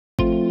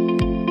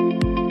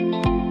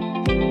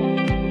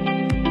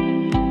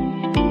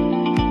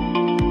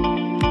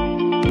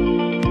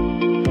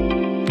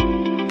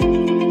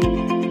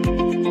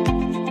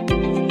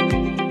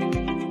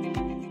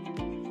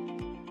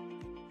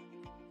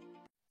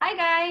Hi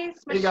guys,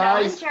 Hey Michelle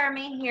and guys.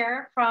 Jeremy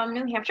here from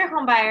New Hampshire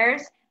Home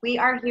Buyers. We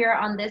are here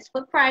on this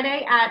Flip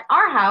Friday at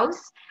our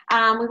house.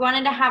 We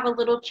wanted to have a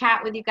little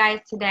chat with you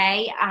guys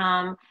today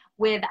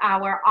with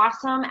our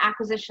awesome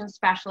acquisition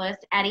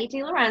specialist, Eddie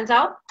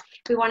DiLorenzo.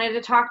 We wanted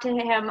to talk to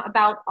him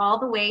about all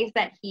the ways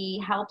that he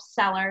helps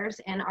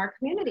sellers in our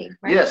community,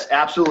 right? Yes,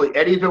 absolutely.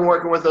 Eddie's been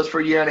working with us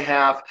for a year and a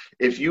half.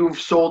 If you've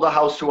sold a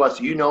house to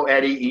us, you know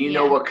Eddie, and you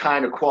know what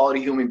kind of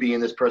quality human being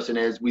this person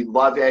is. We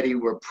love Eddie.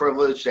 We're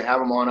privileged to have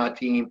him on our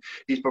team.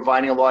 He's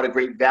providing a lot of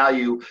great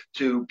value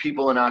to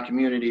people in our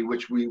community,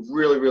 which we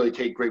really, really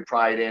take great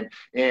pride in.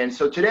 And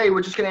so today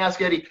we're just going to ask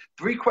Eddie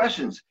 3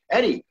 questions.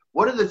 Eddie,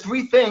 what are the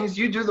 3 things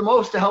you do the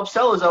most to help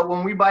sellers out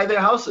when we buy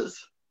their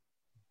houses?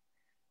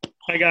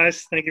 Hi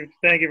guys, thank you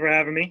for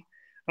having me.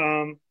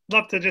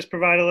 Love to just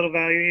provide a little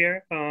value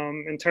here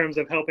in terms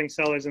of helping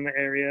sellers in the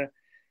area.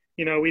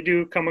 You know, we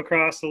do come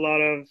across a lot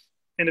of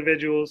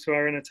individuals who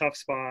are in a tough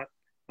spot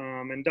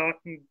and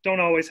don't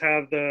always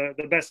have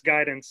the best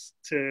guidance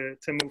to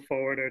move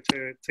forward or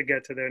to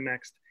get to their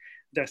next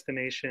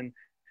destination.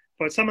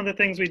 But some of the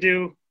things we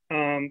do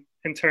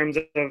in terms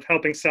of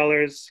helping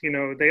sellers, you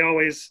know, they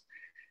always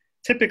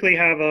typically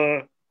have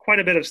quite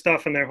a bit of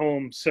stuff in their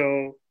home.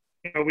 So,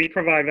 you know, we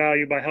provide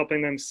value by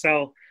helping them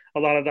sell a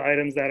lot of the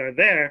items that are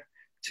there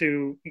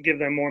to give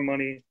them more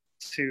money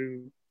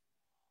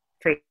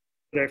for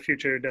their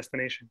future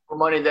destination. For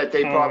money that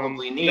they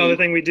probably need. Another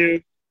thing we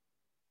do,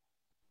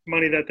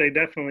 money that they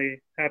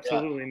definitely,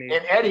 absolutely need.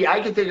 And Eddie,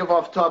 I can think of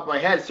off the top of my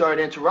head, sorry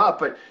to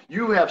interrupt, but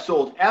you have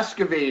sold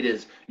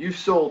excavators, you've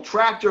sold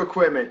tractor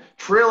equipment,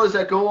 trailers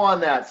that go on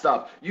that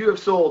stuff. You have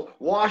sold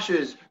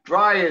washers,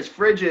 dryers,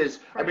 fridges,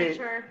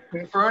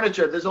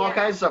 furniture. There's all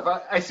kinds of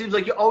stuff. It seems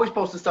like you're always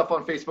posting stuff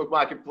on Facebook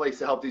Marketplace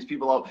to help these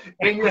people out.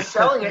 And you're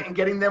selling it and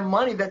getting them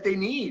money that they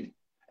need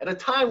at a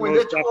time when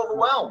they're too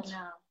overwhelmed.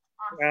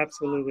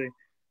 Absolutely.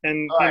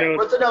 And all right, you know,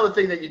 what's another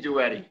thing that you do,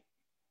 Eddie?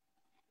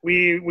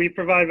 We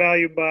provide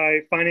value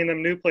by finding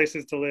them new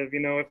places to live. You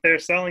know, if they're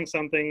selling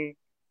something,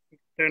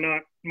 they're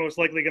not most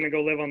likely going to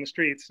go live on the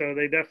street. So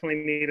they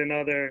definitely need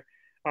another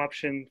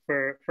option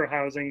for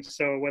housing.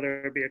 So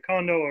whether it be a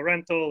condo, a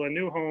rental, a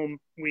new home,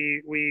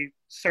 we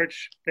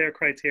search their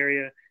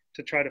criteria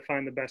to try to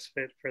find the best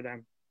fit for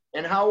them.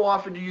 And how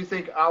often do you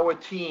think our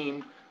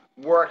team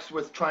works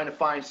with trying to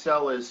find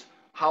sellers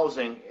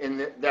housing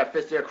that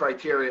fits their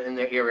criteria in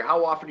their area?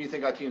 How often do you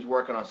think our team's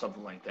working on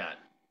something like that?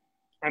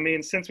 I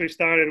mean, since we've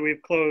started,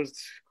 we've closed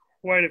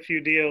quite a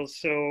few deals.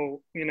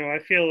 So, you know, I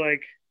feel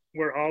like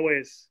we're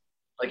always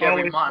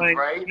every month,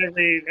 right?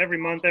 Every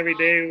month, every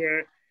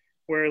day,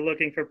 we're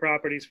looking for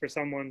properties for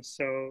someone.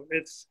 So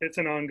it's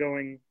an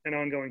ongoing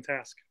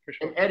task for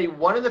sure. And Eddie,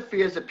 one of the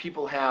fears that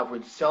people have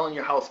when selling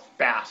your house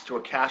fast to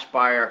a cash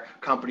buyer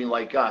company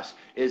like us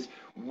is,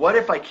 what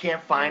if I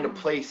can't find a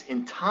place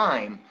in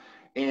time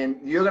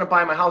and you're going to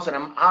buy my house and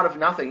I'm out of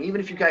nothing?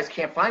 Even if you guys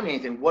can't find me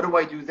anything, what do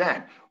I do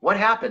then? What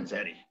happens,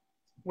 Eddie?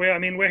 Well, I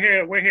mean, we're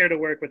here to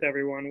work with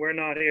everyone. We're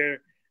not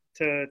here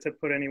to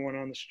put anyone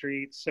on the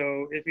street.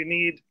 So if you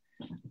need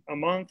a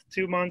month,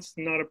 2 months,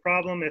 not a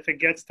problem. If it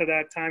gets to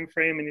that time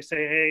frame and you say,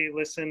 hey,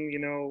 listen, you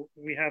know,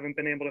 we haven't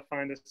been able to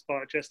find a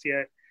spot just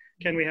yet.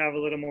 Can we have a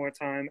little more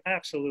time?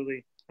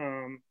 Absolutely.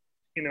 You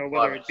know,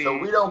 whether it be. So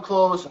we don't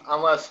close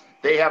unless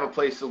they have a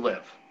place to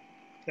live.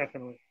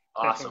 Definitely.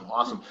 Awesome.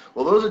 Awesome.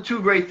 Well, those are 2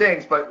 great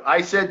things, but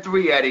I said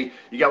 3, Eddie.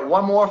 You got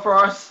one more for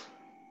us?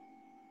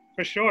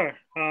 For sure.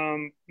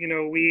 You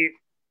know,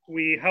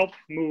 we help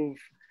move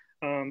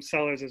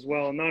sellers as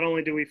well. Not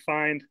only do we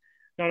find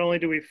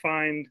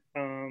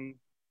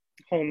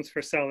homes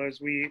for sellers,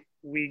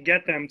 we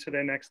get them to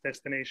their next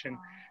destination.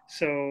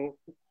 So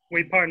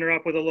we partner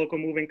up with a local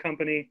moving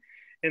company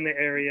in the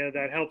area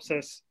that helps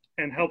us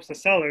and helps the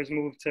sellers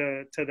move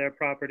to their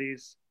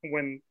properties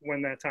when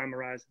that time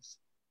arises.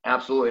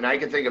 Absolutely. And I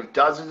can think of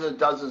dozens and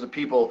dozens of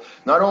people.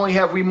 Not only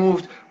have we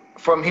moved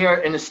from here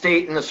in the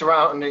state and the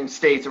surrounding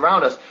states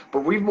around us,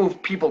 but we've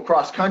moved people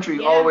cross country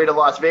all the way to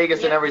Las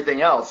Vegas and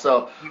everything else.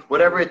 So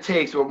whatever it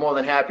takes, we're more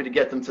than happy to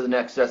get them to the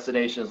next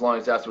destination as long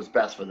as that's what's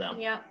best for them.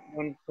 Yeah.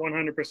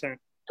 100%.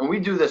 And we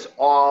do this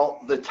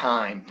all the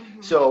time.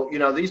 So, you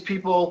know, these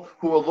people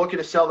who are looking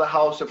to sell the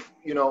house, if,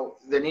 you know,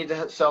 they need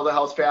to sell the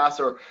house fast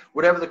or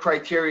whatever the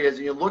criteria is,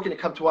 and you're looking to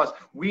come to us,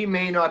 we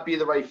may not be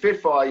the right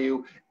fit for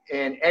you.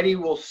 And Eddie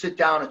will sit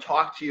down and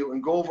talk to you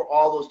and go over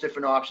all those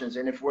different options.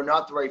 And if we're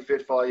not the right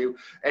fit for you,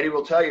 Eddie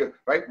will tell you,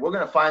 right, we're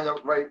going to find the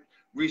right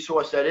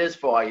resource that is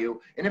for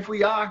you. And if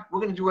we are, we're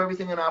going to do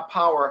everything in our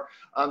power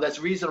that's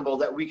reasonable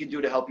that we can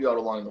do to help you out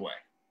along the way.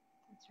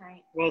 That's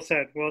right. Well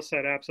said. Well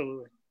said.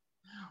 Absolutely.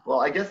 Well,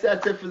 I guess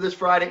that's it for this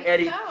Friday.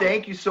 Eddie,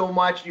 thank you so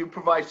much. You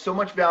provide so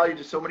much value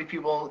to so many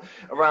people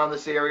around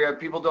this area.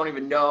 People don't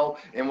even know.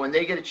 And when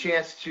they get a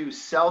chance to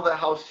sell the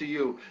house to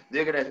you,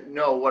 they're going to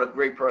know what a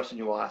great person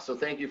you are. So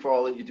thank you for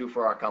all that you do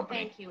for our company.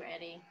 Thank you,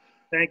 Eddie.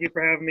 Thank you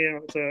for having me.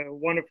 It's a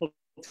wonderful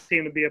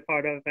team to be a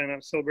part of, and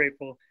I'm so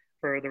grateful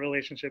for the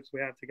relationships we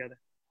have together.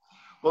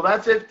 Well,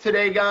 that's it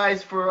today,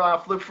 guys,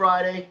 for Flip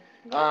Friday.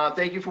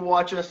 Thank you for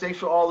watching us. Thanks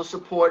for all the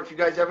support. If you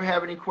guys ever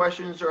have any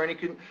questions or any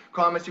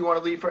comments you want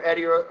to leave for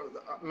Eddie or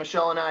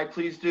Michelle and I,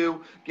 please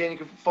do. Again, you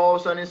can follow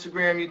us on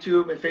Instagram,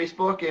 YouTube, and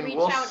Facebook. And reach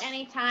out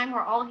anytime.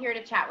 We're all here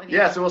to chat with you.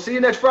 Yeah, so we'll see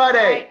you next Friday.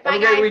 Right,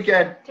 have a great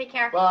weekend. Take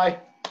care. Bye.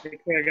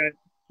 Take care, guys.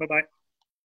 Bye-bye.